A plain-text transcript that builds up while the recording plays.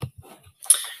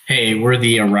Hey, we're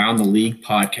the Around the League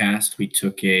podcast. We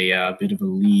took a bit of a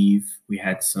leave. We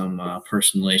had some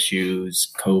personal issues,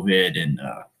 COVID, and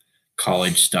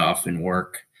college stuff and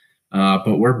work.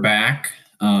 But we're back.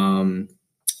 I'm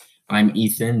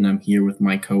Ethan, and I'm here with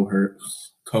my co-hosts,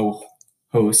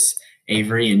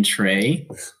 Avery and Trey.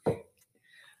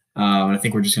 I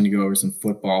think we're just going to go over some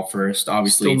football first.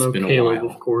 Obviously, Still it's been Caleb, a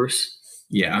while. of course.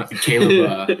 Yeah,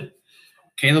 Caleb.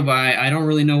 Caleb, I don't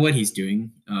really know what he's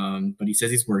doing, but he says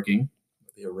he's working.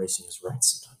 Maybe erasing his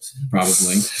rights sometimes.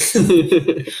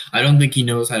 Probably. I don't think he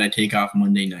knows how to take off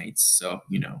Monday nights, so,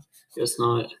 Guess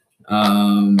not.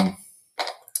 I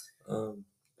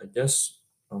guess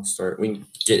I'll start. We can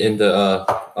get into,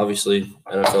 obviously,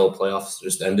 NFL playoffs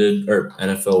just ended, or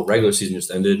NFL regular season just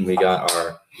ended, and we got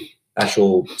our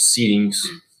actual seedings,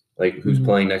 like who's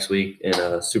playing next week in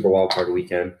a Super Wild Card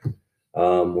weekend.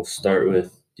 We'll start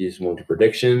with, do you just want to do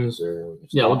predictions? Or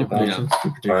we'll do predictions.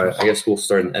 All right, I guess we'll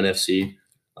start in NFC.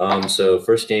 So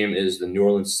first game is the New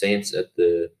Orleans Saints at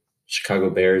the Chicago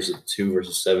Bears at 2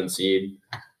 versus 7 seed.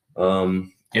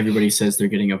 Everybody says they're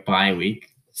getting a bye week,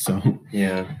 so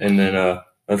yeah. And then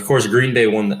of course Green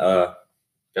Bay got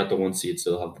the 1 seed,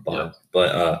 so they'll have the bye. Yeah.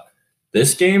 But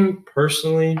this game,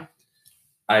 personally,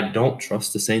 I don't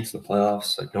trust the Saints in the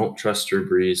playoffs. I don't trust Drew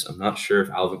Brees. I'm not sure if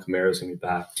Alvin Kamara is going to be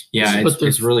back. Yeah,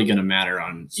 it's really going to matter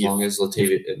on as long as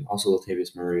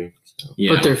Latavius Murray. So.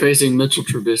 Yeah. But they're facing Mitchell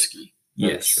Trubisky.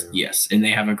 Yes, and they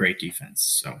have a great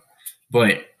defense. So,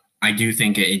 but I do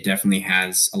think it definitely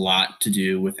has a lot to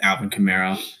do with Alvin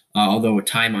Kamara. Although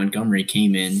Ty Montgomery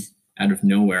came in out of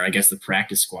nowhere, I guess the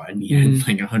practice squad, and he had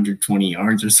like 120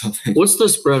 yards or something. What's the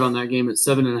spread on that game? It's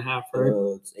 7.5, right?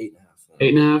 It's 8.5.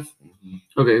 8.5. Mm-hmm.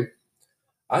 Okay.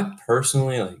 I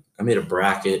personally I made a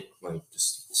bracket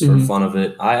just for fun of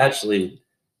it. I actually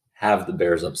have the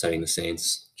Bears upsetting the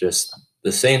Saints. Just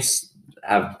the Saints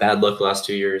have bad luck the last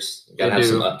 2 years. Gotta have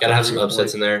some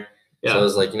upsets in there. Yeah. So I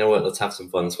was like, you know what? Let's have some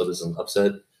fun. Let's put this in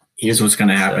upset. Here's what's going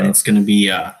to happen. It's going to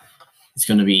be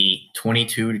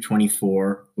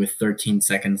 22-24 with 13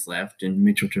 seconds left, and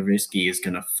Mitchell Trubisky is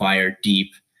going to fire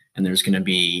deep, and there's going to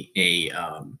be a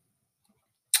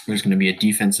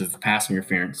defensive pass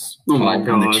interference on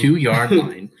the 2-yard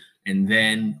line, and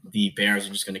then the Bears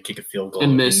are just going to kick a field goal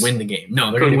and win the game.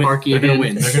 No, they're going to win. They're going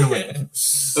to win.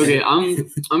 Okay,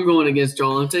 I'm going against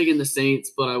Joel. I'm taking the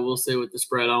Saints, but I will say with the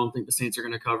spread, I don't think the Saints are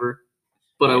going to cover.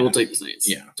 But I will take the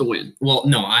Saints to win. Well,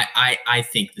 no, I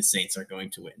think the Saints are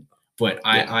going to win. But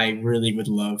I really would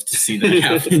love to see that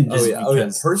happen.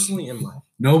 Because personally,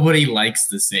 nobody likes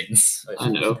the Saints. I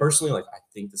know. Personally, I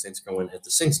think the Saints are going to win. If the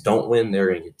Saints don't win, they're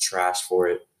going to get trashed for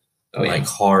it.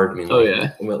 Hard. I mean,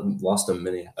 we lost to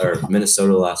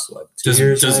Minnesota last 2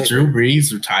 years. Does Drew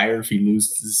Brees retire if he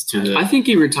loses to the? I think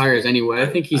he retires anyway. I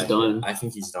think he's done. I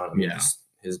think he's done. I mean,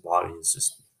 his body is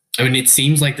just. I mean, it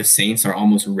seems like the Saints are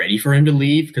almost ready for him to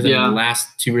leave because in the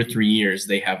last 2 or 3 years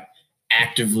they have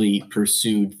actively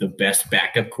pursued the best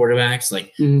backup quarterbacks.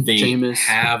 They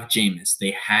have Jameis,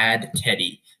 they had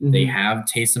Teddy, they have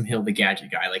Taysom Hill, the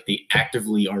gadget guy. They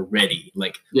actively are ready.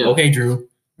 Okay, Drew,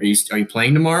 are you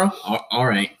playing tomorrow? All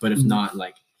right, but if not,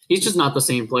 he's just not the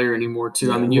same player anymore.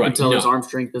 Too. I mean, you can tell his arm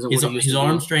strength isn't what he used to be. His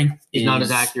arm strength is not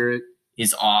as accurate.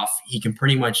 Is off. He can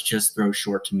pretty much just throw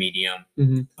short to medium,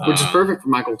 which is perfect for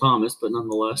Michael Thomas, but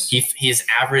nonetheless, his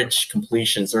average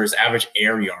completions or his average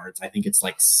air yards, I think it's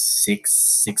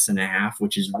 6.5,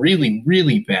 which is really,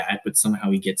 really bad. But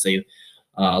somehow he gets a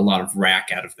lot of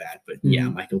rack out of that. But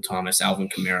Michael Thomas, Alvin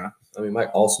Kamara. I mean, my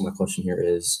question here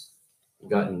is, we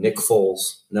got Nick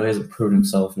Foles. No, he hasn't proven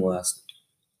himself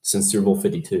since Super Bowl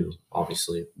 52,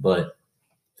 obviously, but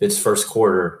if it's first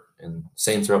quarter and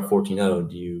Saints are up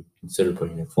 14-0, do you consider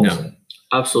putting Nick Foles in?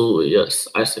 Absolutely, yes.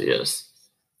 I say yes.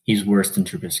 He's worse than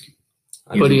Trubisky.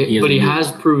 But he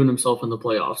has proven himself in the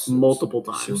playoffs multiple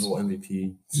times. Super Bowl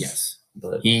MVP. Yes.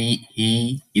 But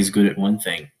he is good at one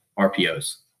thing,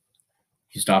 RPOs.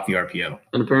 He stopped the RPO.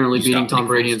 And apparently beating Tom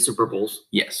Brady in Super Bowls.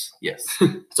 Yes.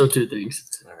 So 2 things.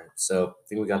 All right. So I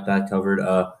think we got that covered.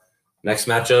 Next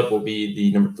matchup will be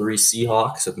the number 3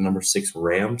 Seahawks at the number 6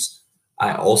 Rams.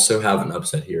 I also have an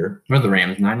upset here. What are the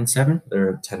Rams, 9-7?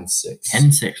 They're 10-6.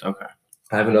 10-6, okay.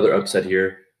 I have another upset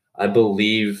here. I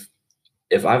believe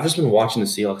if I've just been watching the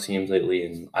Seahawks games lately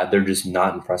and they're just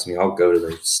not impressing me, I'll go to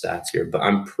their stats here. But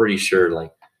I'm pretty sure,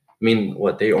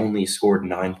 they only scored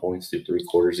 9 points through 3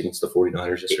 quarters against the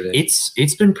 49ers yesterday.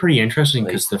 It's been pretty interesting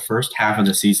because the first half of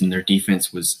the season, their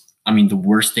defense was, the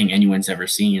worst thing anyone's ever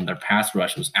seen. Their pass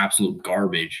rush was absolute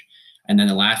garbage. And then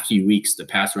the last few weeks, the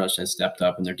pass rush has stepped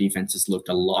up, and their defense has looked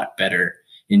a lot better.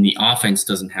 And the offense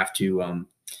doesn't have to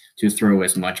throw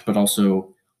as much. But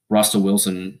also, Russell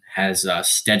Wilson has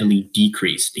steadily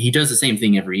decreased. He does the same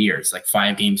thing every year. It's like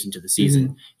 5 games into the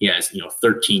season, he has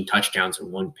 13 touchdowns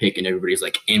and 1 pick, and everybody's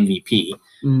like MVP.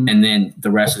 And then the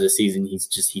rest of the season, he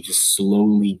just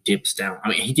slowly dips down. I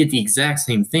mean, he did the exact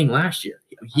same thing last year.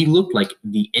 He looked like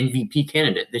the MVP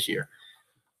candidate this year.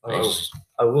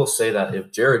 I will say that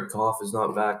if Jared Goff is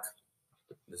not back,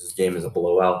 this game is a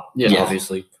blowout. Yeah,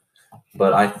 obviously.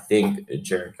 But I think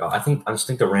Jared Goff. I just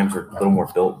think the Rams are a little more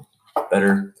built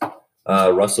better.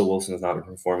 Russell Wilson is not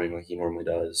performing like he normally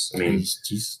does. I mean,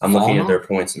 I'm looking at their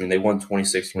points. I mean, they won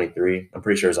 26-23. I'm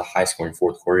pretty sure it was a high-scoring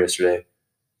fourth quarter yesterday.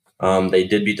 They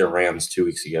did beat the Rams 2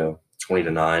 weeks ago,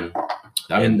 20-9.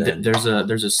 I mean, there's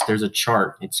a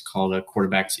chart. It's called a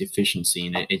quarterback's efficiency,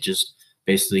 and it just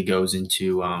basically goes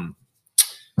into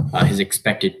his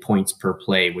expected points per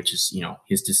play, which is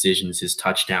his decisions, his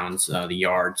touchdowns, the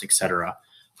yards, etc.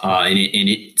 And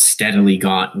it steadily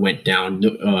went down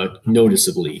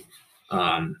noticeably.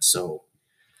 So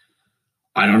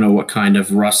I don't know what kind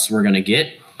of Russ we're gonna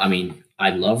get. I mean, I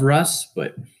love Russ,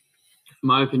 but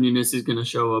my opinion is he's gonna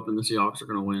show up and the Seahawks are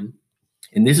gonna win.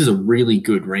 And this is a really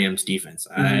good Rams defense.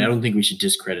 I don't think we should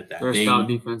discredit that. They're a stout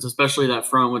defense, especially that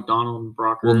front with Donald and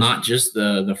Brock. Well, not just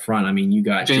the front. I mean, you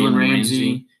got Jalen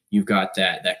Ramsey. You've got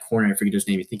that corner. I forget his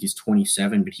name. I think he's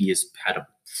 27, but he has had a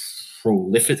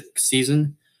prolific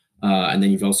season. And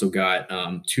then you've also got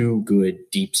 2 good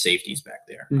deep safeties back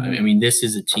there. I mean, this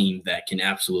is a team that can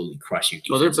absolutely crush you.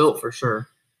 Well, they're built for sure.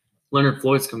 Leonard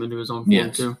Floyd's come into his own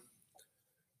form too.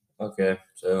 Okay,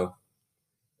 so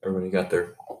everybody got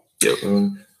their –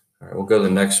 all right, we'll go to the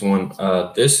next one.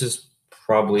 This is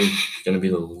probably going to be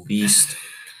the least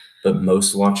but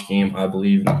most watched game, I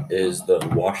believe, is the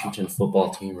Washington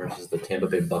football team versus the Tampa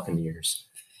Bay Buccaneers.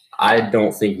 I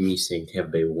don't think me saying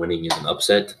Tampa Bay winning is an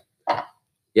upset.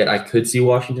 Yet I could see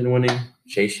Washington winning.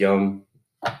 Chase Young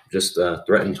just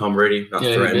threatened Tom Brady. Not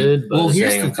threatened. Well,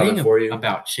 here's the thing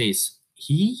about Chase.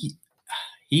 He's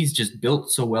just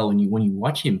built so well. When you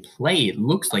watch him play, it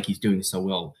looks like he's doing so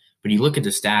well. But you look at the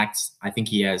stats, I think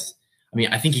he does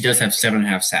have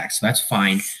 7.5 sacks. So that's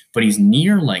fine. But he's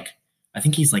near I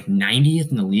think he's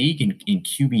 90th in the league in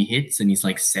QB hits, and he's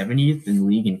 70th in the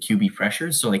league in QB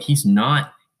pressures. So he's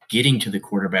not getting to the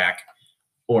quarterback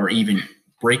or even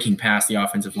breaking past the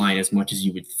offensive line as much as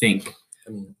you would think.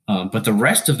 But the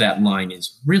rest of that line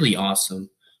is really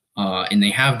awesome, and they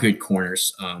have good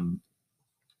corners.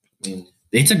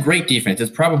 It's a great defense. It's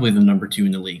probably the number 2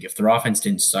 in the league. If their offense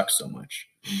didn't suck so much,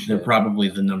 they're probably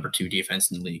the number 2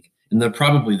 defense in the league, and they're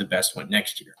probably the best one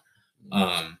next year.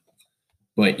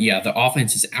 But yeah, the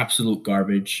offense is absolute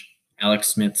garbage. Alex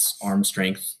Smith's arm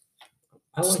strength.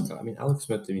 I like that. I mean, Alex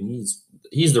Smith. I mean,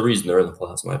 he's the reason they're in the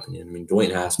playoffs, in my opinion. I mean,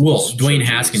 Dwayne Haskins. Well, Dwayne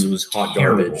Haskins was hot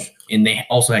garbage, and they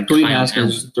also had Dwayne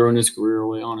Haskins throwing his career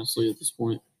away. Honestly, at this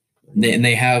point,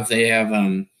 they have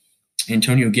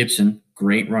Antonio Gibson,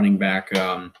 great running back,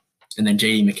 and then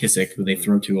J.D. McKissick, who they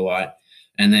throw to a lot,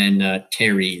 and then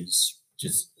Terry is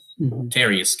just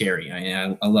Terry is scary.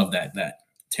 I love that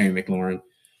Terry McLaurin.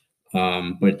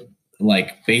 But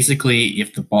basically,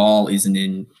 if the ball isn't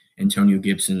in Antonio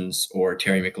Gibson's or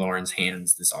Terry McLaurin's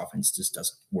hands, this offense just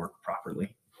doesn't work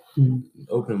properly.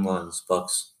 Open lines,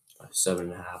 Bucks by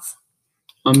 7.5.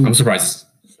 I'm surprised.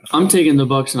 I'm taking the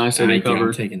Bucks, and I say they cover.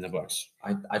 I'm taking the Bucks.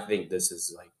 I think this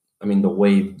is the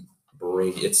way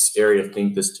Brady. It's scary to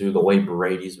think this too. The way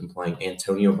Brady's been playing.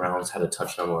 Antonio Brown's had a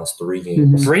touchdown the last 3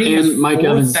 games. Brady and Mike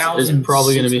Evans is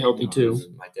probably going to be healthy too.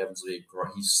 Mike Evans,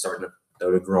 he's starting to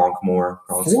go to Gronk more.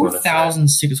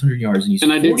 4,600 yards, and he's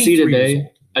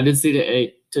I did see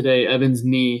today Evans'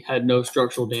 knee had no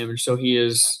structural damage, so he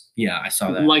is I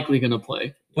saw that likely going to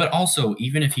play. But also,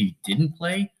 even if he didn't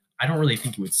play, I don't really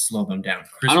think it would slow them down.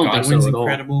 Chris Godwin's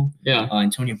incredible. Yeah,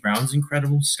 Antonio Brown's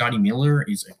incredible. Scotty Miller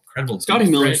is incredible.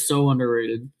 Scotty Miller is so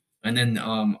underrated. And then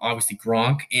obviously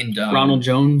Gronk and Ronald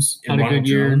Jones had a good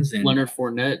year. Leonard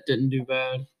Fournette didn't do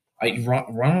bad.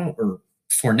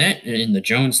 Fournette in the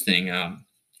Jones thing,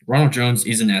 Ronald Jones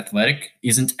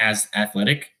isn't as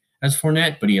athletic as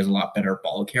Fournette, but he has a lot better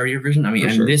ball carrier vision. I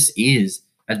mean, this is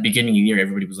at the beginning of the year,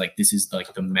 everybody was like, this is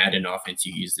the Madden offense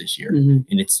you use this year. And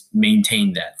it's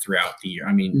maintained that throughout the year.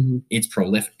 I mean, it's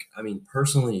prolific. I mean,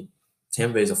 personally,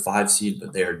 Tampa Bay is a 5 seed,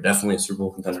 but they are definitely a Super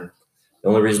Bowl contender. The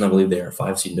only reason I believe they are a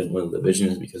 5 seed and didn't win the division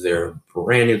is because they're a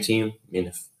brand new team. I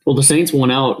mean, the Saints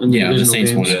won out. The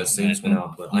Saints won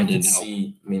out, but I can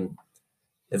see,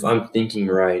 if I'm thinking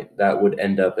right, that would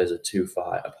end up as a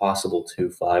possible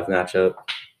 2-5 matchup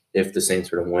if the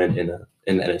Saints were to win in the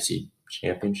NFC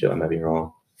Championship. I might be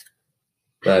wrong,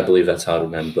 but I believe that's how it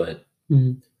would end. But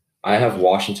I have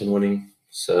Washington winning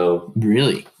So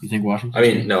really, you think Washington? I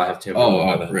mean, no, I have Tampa.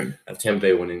 Right. I have Tampa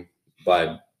Bay winning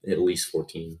by at least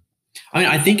 14. I mean,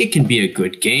 I think it can be a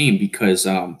good game because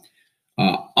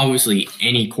obviously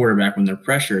any quarterback when they're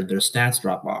pressured, their stats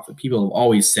drop off. And people have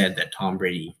always said that Tom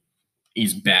Brady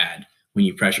is bad when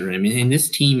you pressure him. And this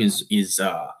team is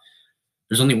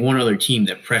there's only one other team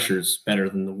that pressures better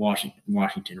than the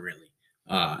Washington really,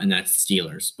 and that's the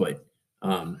Steelers. But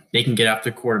they can get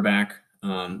after the quarterback.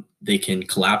 They can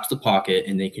collapse the pocket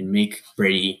and they can make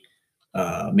Brady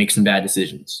make some bad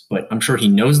decisions. But I'm sure he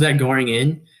knows that going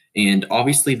in. And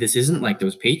obviously, this isn't like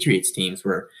those Patriots teams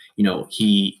where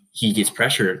he gets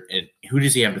pressured and who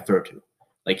does he have to throw to?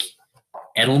 Like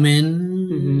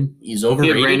Edelman, he's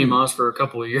overrated. He had Randy Moss for a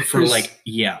couple of years. For like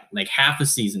half a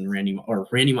season. Randy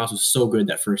Moss was so good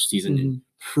that first season and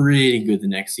pretty good the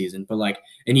next season. But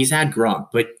and he's had Gronk,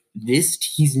 but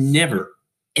he's never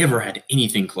ever had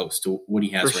anything close to what he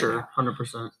has for right sure, now.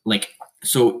 100%.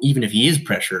 So even if he is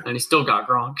pressured, and he still got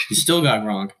Gronk. He's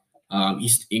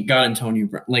got Antonio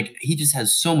Brown. He just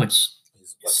has so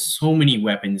many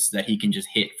weapons that he can just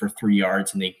hit for 3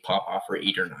 yards and they pop off for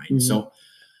 8 or 9. Mm-hmm. So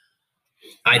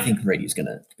I think Brady's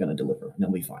gonna deliver and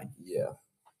they'll be fine. Yeah.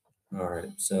 All right.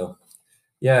 So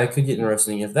yeah, it could get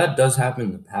interesting. If that does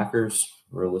happen, the Packers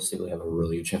realistically have a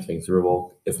really good chance of making through a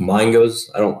bowl. If mine goes,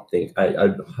 I don't think I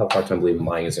have a hard time believing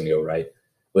mine is gonna go right.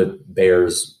 With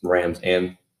Bears, Rams,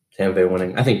 and Tampa Bay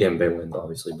winning. I think Tampa Bay wins,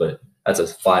 obviously, but that's a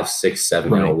 5, 6,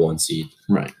 7, right. 1 seed.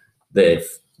 Right.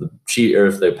 If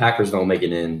the Packers don't make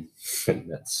it in,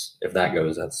 if that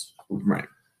goes, that's right.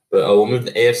 But we'll move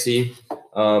to AFC.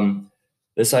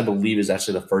 This, I believe, is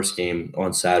actually the first game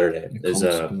on Saturday. Is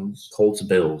Colts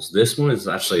Bills. This one is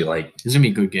actually this is gonna be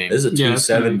a good game. This is a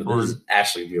 2-7, but this is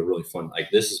actually gonna be a really fun.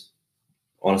 This is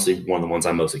honestly one of the ones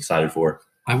I'm most excited for.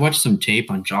 I watched some tape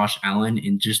on Josh Allen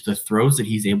and just the throws that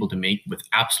he's able to make with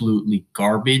absolutely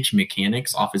garbage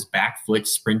mechanics off his back foot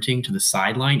sprinting to the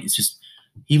sideline. It's just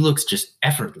he looks just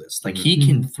effortless. He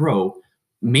can throw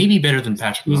maybe better than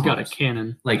Patrick Mahomes. He's got a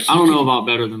cannon. I don't know about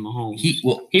better than Mahomes.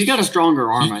 He's got a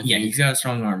stronger arm, I think. Yeah, he's got a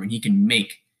strong arm and he can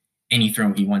make any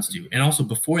throw he wants to. And also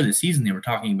before the season they were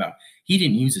talking about he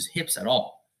didn't use his hips at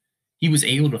all. He was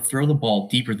able to throw the ball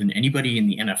deeper than anybody in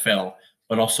the NFL,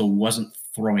 but also wasn't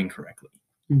throwing correctly.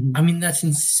 Mm-hmm. I mean, that's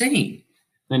insane.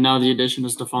 And now the addition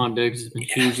of Stephon Diggs has been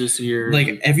huge this year.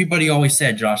 Everybody always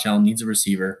said Josh Allen needs a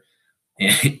receiver.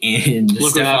 And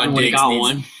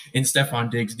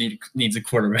Stephon Diggs needs a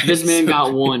quarterback. This man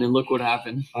got one, and look what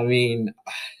happened. I mean,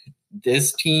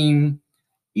 this team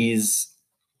is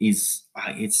it's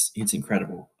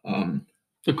incredible.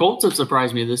 The Colts have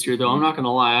surprised me this year, though. I'm not going to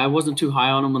lie. I wasn't too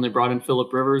high on them when they brought in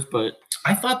Phillip Rivers, but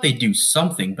I thought they'd do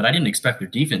something, but I didn't expect their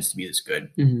defense to be this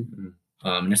good. Mm-hmm.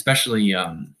 And especially,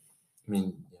 I'm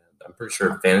pretty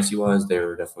sure fantasy-wise, they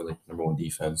were definitely number one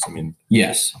defense. I mean,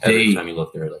 yes. Every time you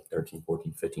look, they're 13,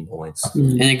 14, 15 points.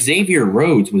 Mm-hmm. And Xavier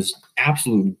Rhodes was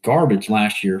absolute garbage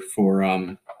last year for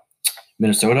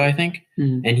Minnesota, I think.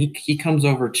 Mm-hmm. And he comes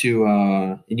over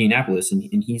to Indianapolis,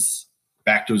 and he's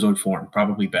back to his old form,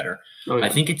 probably better. Oh, yeah. I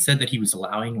think it said that he was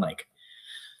allowing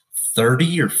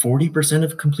 30 or 40%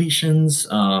 of completions.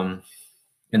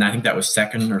 And I think that was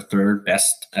second or third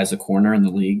best as a corner in the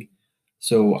league.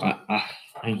 So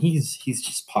he's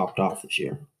just popped off this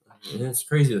year. And it's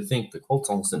crazy to think the Colts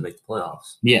almost didn't make the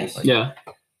playoffs. Yes. Yeah.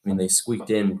 I mean, they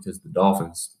squeaked in because the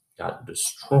Dolphins got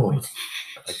destroyed.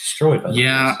 Destroyed by the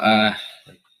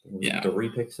yeah. 3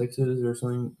 pick sixes or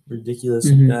something ridiculous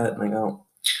like that.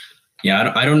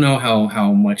 I don't know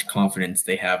how much confidence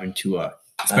they have in Tua.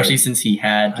 Especially since he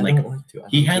had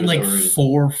he had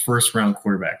 4 first-round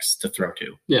quarterbacks to throw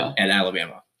to at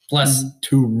Alabama, plus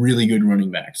 2 really good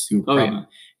running backs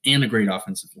and a great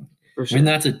offensive line. For sure. And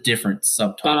that's a different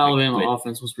subtopic. That Alabama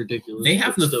offense was ridiculous. They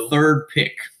have the 3rd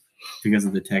pick because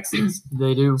of the Texans.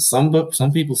 They do. Some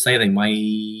people say they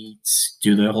might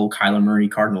do the whole Kyler Murray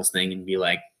Cardinals thing and be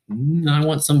like, I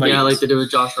want somebody else. Like they did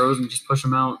with Josh Rosen, just push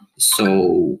him out.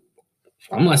 So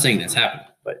I'm not saying that's happening,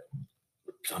 but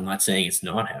I'm not saying it's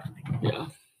not happening. Yeah.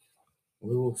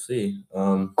 We will see.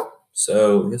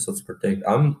 So I guess let's predict.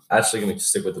 I'm actually going to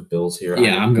stick with the Bills here.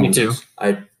 Yeah, I'm going to.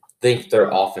 I think their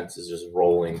offense is just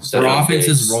rolling. Their offense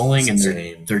is rolling, and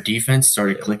their defense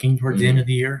started clicking towards the end of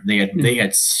the year. They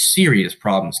had serious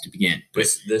problems to begin. But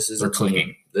this is a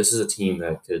team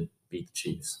that could beat the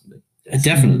Chiefs.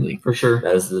 Definitely, for sure.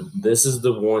 This is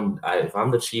the one. If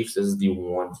I'm the Chiefs, this is the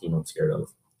one team I'm scared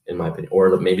of, in my opinion.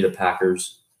 Or maybe the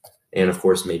Packers. And, of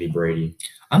course, maybe Brady.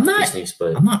 I'm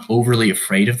not overly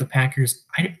afraid of the Packers.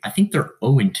 I think they're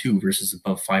 0-2 versus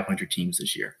above 500 teams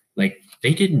this year. They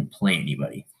didn't play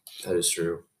anybody. That is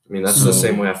true. I mean, that's the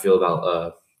same way I feel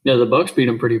about the Bucs beat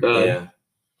them pretty bad. Yeah.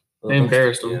 They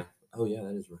embarrassed them. Yeah. Oh yeah,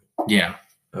 that is right. Yeah.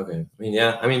 Okay. I mean,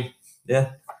 yeah.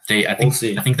 I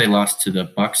think they lost to the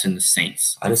Bucks and the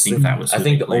Saints. I think that was. I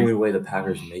think the only way the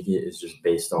Packers make it is just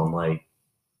based on like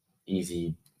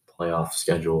easy playoff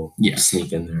schedule. Yeah.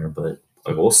 Sneak in there, but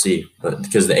like we'll see. But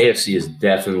because the AFC is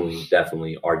definitely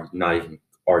not even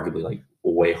arguably like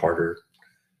way harder.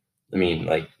 I mean,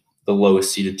 like the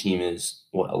lowest seeded team is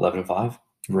what 11-5.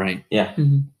 Right. Yeah.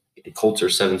 Mm-hmm. The Colts are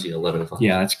 17, 11-5.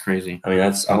 Yeah, that's crazy. I mean,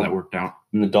 that's how that worked out.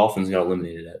 And the Dolphins got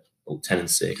eliminated at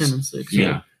 10-6. 10-6.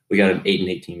 Yeah. We got an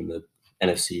 8-8 team in the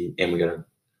NFC, and we got a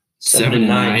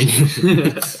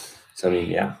 7-9. So I mean,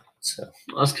 yeah. So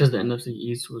that's because the NFC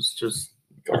East was just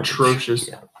atrocious.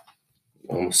 Yeah.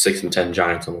 Almost 6-10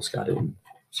 Giants almost got in.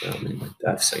 So I mean, like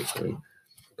that's safe. I mean.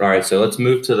 All right, so let's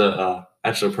move to the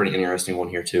actually a pretty interesting one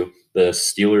here too. The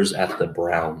Steelers at the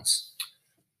Browns.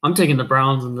 I'm taking the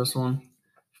Browns in this one.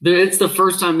 It's the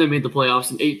first time they made the playoffs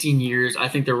in 18 years. I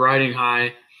think they're riding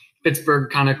high.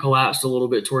 Pittsburgh kind of collapsed a little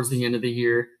bit towards the end of the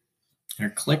year. They're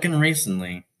clicking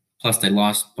recently. Plus, they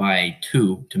lost by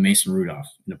 2 to Mason Rudolph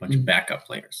and a bunch of backup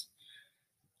players.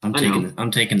 I'm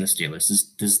taking the Steelers.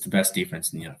 This is the best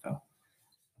defense in the NFL.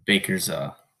 Baker's.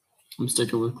 I'm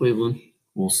sticking with Cleveland.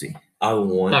 We'll see.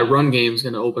 That run game is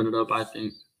going to open it up, I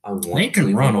think. They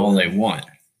can run all they want.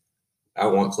 I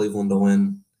want Cleveland to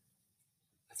win.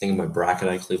 I think in my bracket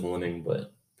I have Cleveland winning,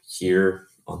 but here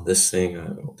on this thing, I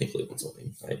don't think Cleveland's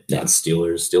winning. That's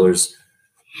Steelers. Steelers,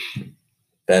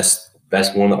 best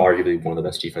one, arguably one of the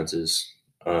best defenses.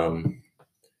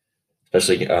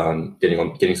 Especially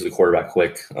getting to the quarterback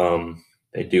quick.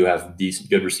 They do have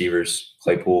good receivers,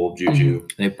 Claypool, Juju.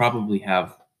 They probably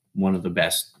have one of the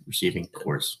best receiving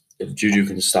cores. If Juju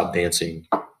can just stop dancing.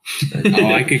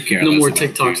 I could care. No more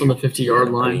TikToks on the 50-yard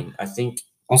line. I think.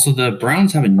 Also, the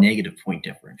Browns have a negative point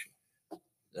differential.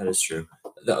 That is true.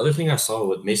 The other thing I saw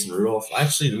with Mason Rudolph,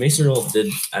 Mason Rudolph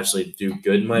did actually do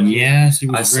good in my opinion. Yes,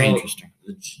 it was very interesting.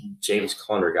 James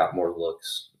Conner got more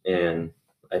looks, and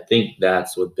I think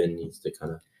that's what Ben needs to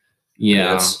kind of.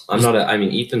 Yeah.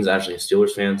 Ethan's actually a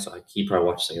Steelers fan, so he probably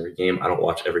watches every game. I don't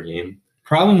watch every game.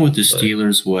 Problem with the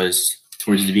Steelers was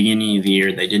towards the beginning of the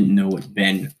year, they didn't know what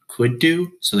Ben could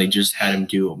do, so they just had him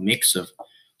do a mix of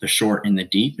the short and the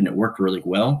deep, and it worked really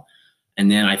well. And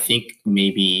then I think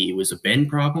maybe it was a Ben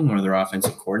problem or their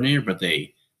offensive coordinator, but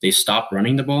they stopped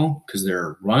running the ball because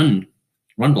their run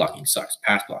blocking sucks.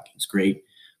 Pass blocking is great,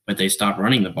 but they stopped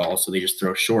running the ball, so they just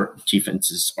throw short.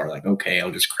 Defenses are like, okay,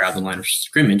 I'll just crowd the line of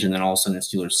scrimmage, and then all of a sudden the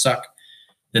Steelers suck.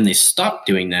 Then they stopped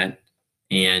doing that,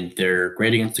 and they're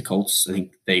great against the Colts. I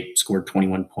think they scored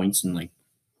 21 points in like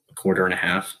a quarter and a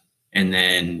half, and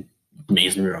then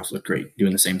Mason Rudolph looked great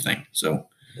doing the same thing. So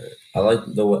I like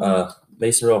the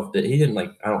Mason Rudolph. He didn't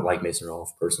like. I don't like Mason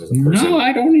Rudolph personally as a person. No,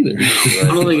 I don't either. I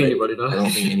don't think anybody does. I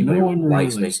don't think anybody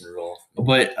likes Mason Rudolph.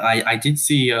 But I did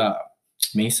see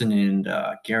Mason and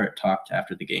Garrett talked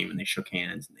after the game, and they shook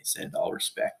hands and they said all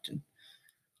respect and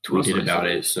tweeted about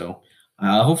it. So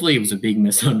hopefully it was a big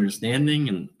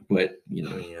misunderstanding. But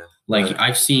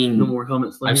I've seen no more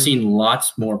helmets. I've seen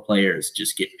lots more players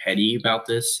just get petty about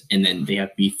this, and then they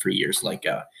have beef for years, like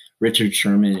Richard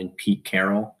Sherman and Pete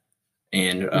Carroll.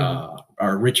 And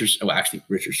Richard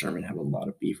Sherman have a lot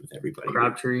of beef with everybody.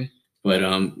 Crabtree. But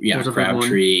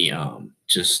Crabtree.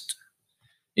 Just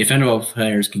if NFL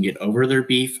players can get over their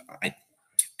beef,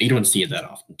 you don't see it that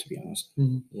often, to be honest.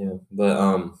 Mm-hmm. Yeah,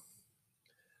 but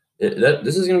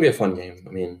this is gonna be a fun game.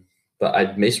 I mean,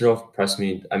 but Mason Rudolph impressed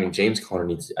me. I mean, James Conner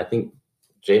I think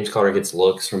James Conner gets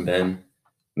looks from Ben.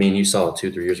 I mean, you saw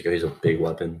 2-3 years ago, he's a big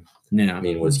weapon. Yeah. I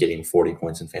mean, was getting 40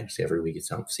 points in fantasy every week, it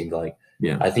seemed like.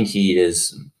 Yeah. I think he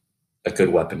is a good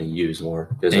weapon to use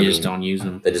more. They just don't use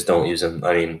him. They just don't use him.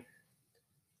 I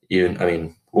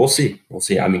mean, we'll see.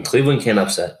 I mean, Cleveland can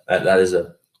upset. That is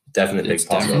a definite big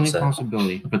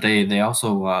possibility. But they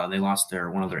also they lost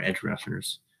one of their edge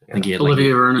rushers. Yeah. I think he had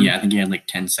Olivier Vernon. Yeah, I think he had like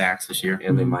 10 sacks this year.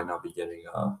 And they might not be getting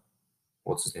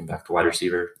what's his name back to wide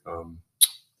receiver.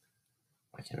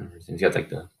 I can't remember his name. He's got like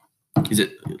the. Is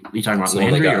it you talking about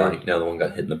Landry? The one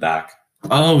got hit in the back.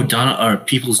 Oh,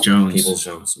 Peoples Jones. Peoples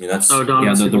Jones. I mean, that's the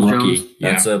rookie.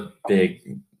 That's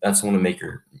that's one of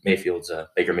Baker Mayfield's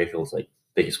like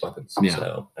biggest weapons. Yeah.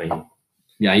 So I mean,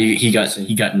 yeah, he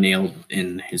got nailed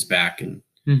in his back, and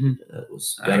it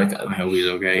was. I hope he's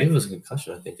okay. It was a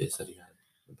concussion. I think they said he had.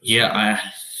 Yeah,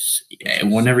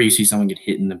 whenever you see someone get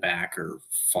hit in the back or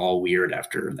fall weird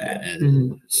after that,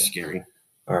 it's scary.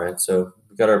 All right, so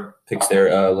we got our picks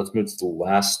there. Let's move to the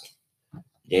last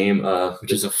game,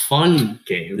 which is a fun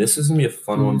game. This is gonna be a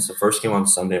fun one. It's the first game on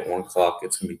Sunday at 1:00.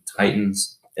 It's gonna be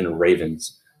Titans and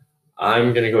Ravens.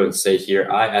 I'm gonna go ahead and say here,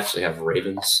 I actually have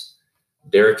Ravens.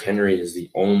 Derrick Henry is the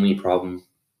only problem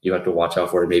you have to watch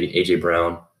out for. Maybe A.J.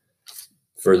 Brown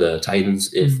for the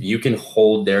Titans. If you can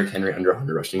hold Derrick Henry under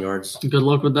 100 rushing yards. Good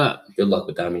luck with that. Good luck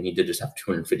with that. I mean, he did just have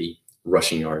 250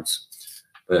 rushing yards.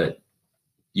 But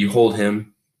you hold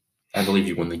him, I believe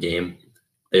you win the game.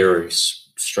 They're a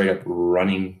straight-up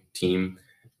running team.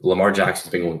 Lamar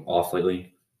Jackson's been going off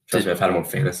lately. Trust me, I've had him on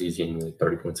fantasy. He's getting like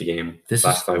 30 points a game.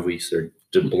 Last 5 weeks, they're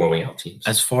just blowing out teams.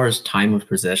 As far as time of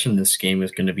possession, this game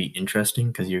is going to be interesting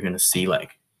because you're going to see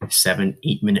like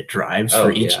 7-8 minute drives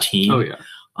for each team. Oh, yeah.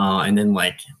 And then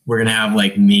like we're going to have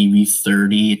like maybe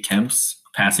 30 attempts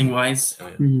passing wise. Oh,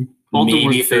 yeah.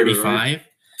 Maybe 35. Right?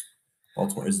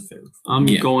 Baltimore is the favorite. I'm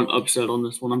going upset on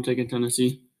this one. I'm taking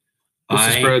Tennessee. What's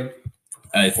the spread?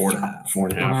 4.5.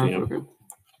 4.5. Yeah. Okay.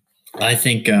 I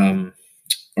think,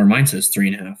 or mine says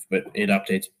 3.5, but it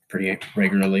updates pretty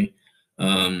regularly.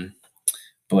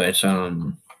 But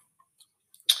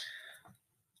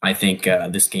I think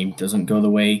this game doesn't go the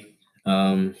way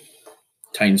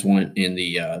Titans want, and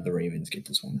the Ravens get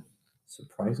this one.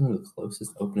 Surprisingly, the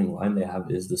closest opening line they have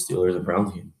is the Steelers and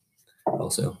Browns game.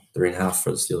 Also, 3.5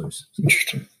 for the Steelers.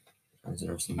 Interesting. That's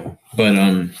interesting there.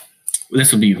 But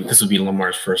this would be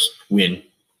Lamar's first win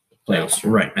playoffs.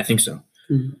 Right, I think so.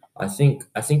 Mm-hmm.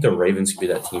 I think the Ravens could be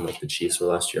that team like the Chiefs were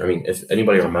last year. I mean, if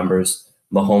anybody remembers,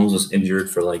 Mahomes was injured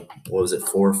for like, what was it,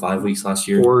 4 or 5 weeks last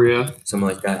year? 4, yeah. Something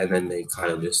like that. And then they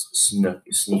kind of just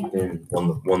sneaked in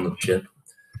and won the chip.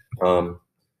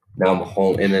 Now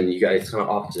Mahomes, and then you guys kind of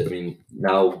opposite. I mean,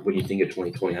 now when you think of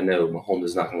 2020, I know Mahomes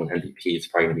is not going to win MVP. It's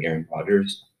probably going to be Aaron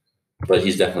Rodgers, but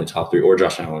he's definitely top 3, or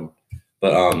Josh Allen.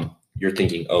 But you're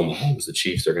thinking, oh, Mahomes, the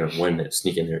Chiefs are going to win it,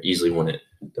 sneak in there, easily win it.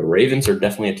 The Ravens are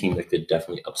definitely a team that could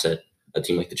definitely upset a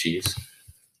team like the Chiefs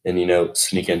and,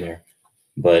 sneak in there.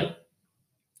 But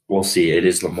we'll see. It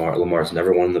is Lamar. Lamar's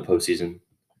never won in the postseason.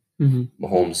 Mm-hmm.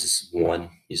 Mahomes has won.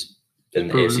 He's been in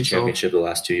the AFC Championship the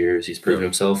last 2 years. He's proven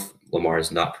himself. Lamar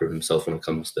has not proven himself when it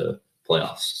comes to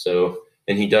playoffs. So,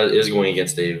 and he is going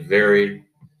against a very,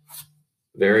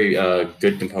 very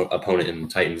good opponent in the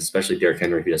Titans, especially Derrick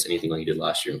Henry, if he does anything like he did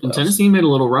last year. And Tennessee made a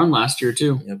little run last year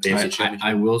too. Yeah,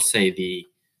 I will say the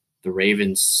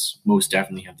Ravens most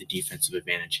definitely have the defensive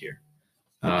advantage here.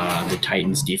 The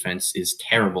Titans' defense is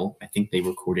terrible. I think they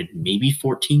recorded maybe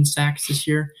 14 sacks this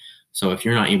year. So if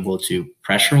you're not able to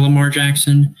pressure Lamar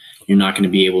Jackson, you're not going to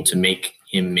be able to make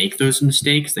him make those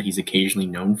mistakes that he's occasionally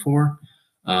known for.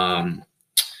 And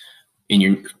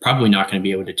you're probably not going to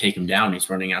be able to take him down. He's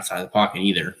running outside the pocket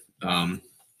either.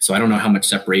 So I don't know how much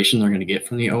separation they're going to get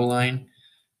from the O-line.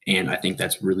 And I think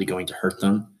that's really going to hurt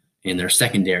them. And their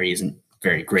secondary isn't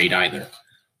very great either.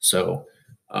 So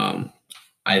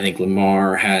I think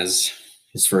Lamar has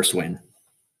his first win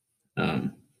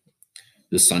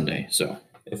this Sunday. So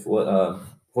if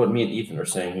what me and Ethan are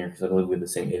saying here, because I believe we have the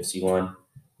same AFC line,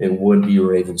 it would be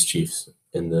Ravens Chiefs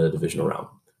in the divisional round,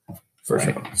 first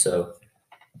round. So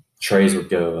Trey's would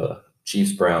go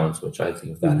Chiefs Browns, which I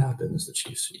think if that happens, the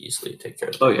Chiefs would easily take care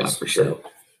of it. Oh yeah, for sure. So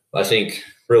I think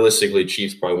realistically,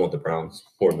 Chiefs probably want the Browns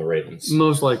more than the Ravens.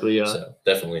 Most likely, yeah. So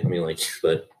definitely, I mean,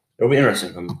 but it'll be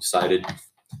interesting. I'm excited.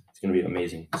 It's gonna be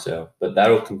amazing. So, but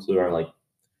that'll conclude our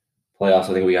playoffs.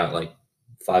 I think we got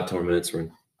 5 more minutes. We're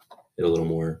gonna get a little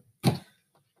more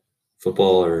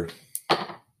football or.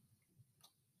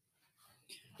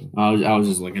 I was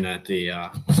just looking at the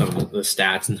some of the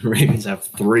stats, and the Ravens have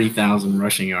 3,000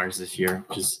 rushing yards this year,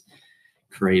 which is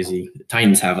crazy. The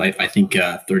Titans have, I think,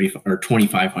 30 or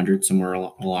 2,500, somewhere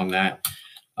along that.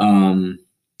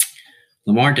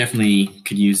 Lamar definitely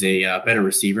could use a better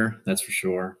receiver, that's for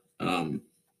sure. Oh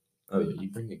yeah, you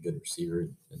bring a good receiver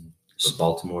in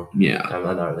Baltimore. Yeah,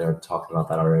 I know they're talking about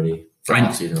that already.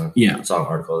 Yeah, I saw an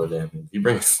article the other day. I mean, you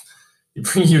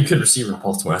bring you a good receiver in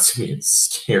Baltimore. That's gonna be a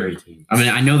scary team. I mean,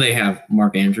 I know they have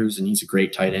Mark Andrews, and he's a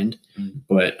great tight end,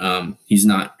 but he's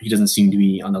not. He doesn't seem to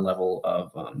be on the level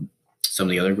of some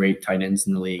of the other great tight ends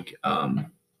in the league.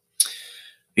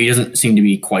 He doesn't seem to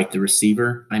be quite the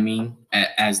receiver. I mean,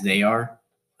 as they are.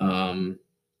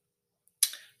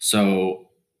 So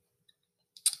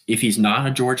if he's not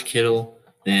a George Kittle,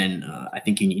 then I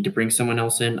think you need to bring someone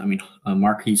else in. I mean,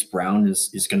 Marquise Brown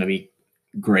is going to be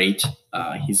great.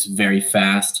 He's very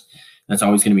fast. That's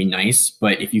always going to be nice.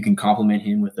 But if you can complement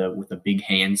him with a big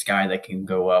hands guy that can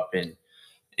go up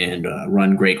and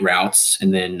run great routes,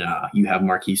 and then you have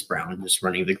Marquise Brown just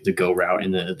running the go route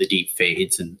and the deep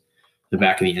fades and the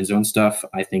back of the end zone stuff,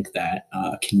 I think that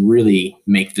can really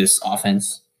make this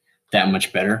offense that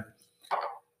much better.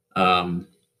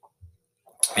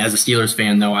 As a Steelers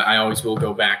fan, though, I always will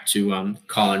go back to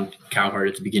Colin Cowherd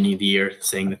at the beginning of the year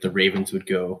saying that the Ravens would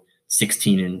go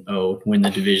 16-0, win the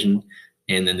division,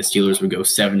 and then the Steelers would go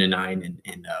 7-9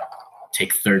 and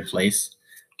take third place.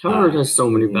 Cowherd has so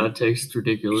many bad takes; it's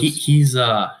ridiculous.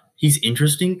 He's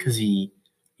interesting because he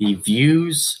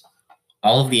views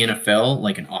all of the NFL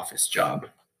like an office job.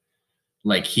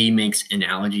 Like he makes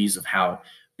analogies of how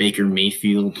Baker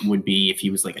Mayfield would be if he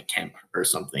was like a temp or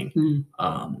something.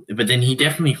 Mm-hmm. But then he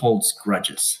definitely holds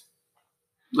grudges.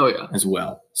 Oh yeah, as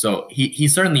well. So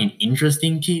he's certainly an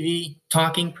interesting TV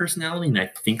talking personality, and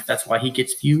I think that's why he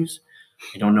gets views.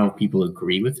 I don't know if people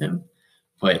agree with him,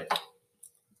 but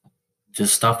the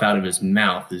stuff out of his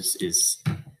mouth is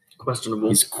questionable.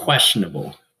 Is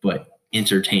questionable, but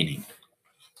entertaining.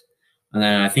 And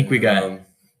then I think we got.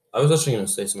 I was actually going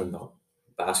to say something about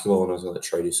basketball, and I was going to let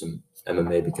Trey do some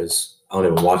MMA because I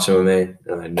don't even watch MMA,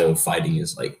 and I know fighting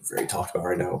is like very talked about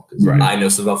right now. Right. I know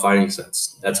stuff about fighting, so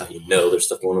that's how you know there's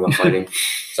stuff going on about fighting.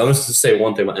 So I'm just to say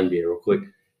one thing about NBA real quick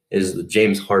is the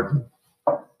James Harden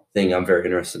thing. I'm very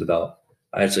interested about.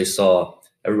 I actually saw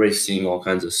everybody's seeing all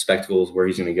kinds of spectacles where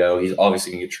he's going to go. He's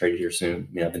obviously going to get traded here soon.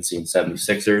 I mean, I've been seeing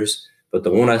 76ers, but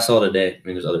the one I saw today, I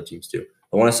mean, there's other teams too.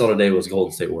 The one I saw today was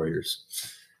Golden State Warriors.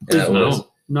 And that was,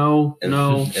 no. And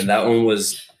that one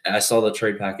was, I saw the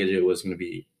trade package. It was going to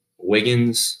be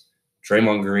Wiggins,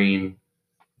 Draymond Green,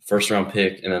 first round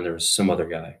pick, and then there was some other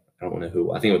guy. I don't know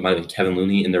who. I think it might have been Kevin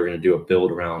Looney, and they were going to do a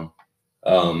build around.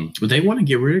 Would they want to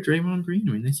get rid of Draymond Green?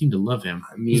 I mean, they seem to love him.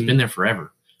 I mean, he's been there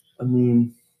forever. I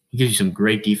mean, he gives you some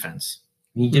great defense.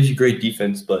 He gives you great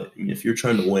defense, but I mean, if you're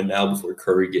trying to win now before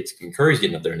Curry's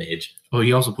getting up there in age. Oh,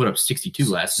 he also put up 62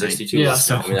 last night. 62. Yeah,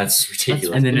 so I mean that's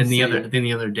ridiculous. And then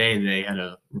the other day they had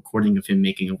a recording of him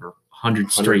making over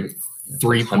 100 straight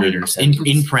 3-pointers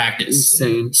in practice.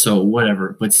 Insane. So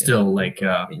whatever, but still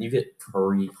and you get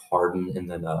Curry, Harden, and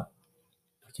then I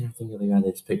can't think of the guy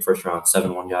they just picked first round,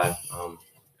 7-1 guy.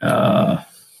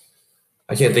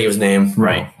 I can't think of his name.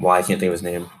 Right. Why I can't think of his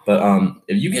name. But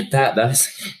if you get that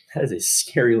is a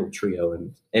scary little trio.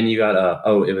 And you got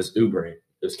it was Oubre. It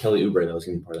was Kelly Oubre that was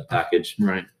going to be part of that package.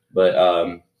 Right.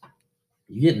 But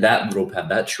you get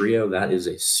that trio, that is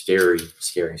a scary,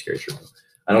 scary, scary trio.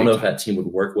 I don't know if that team would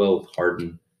work well with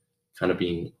Harden kind of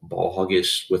being ball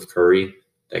hoggish with Curry.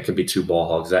 That could be two ball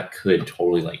hogs. That could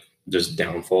totally just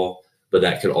downfall. But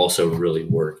that could also really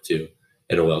work too.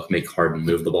 It'll make Harden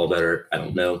move the ball better. I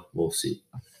don't know. We'll see.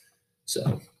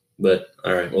 So, but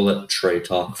all right, we'll let Trey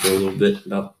talk for a little bit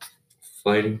about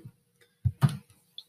fighting.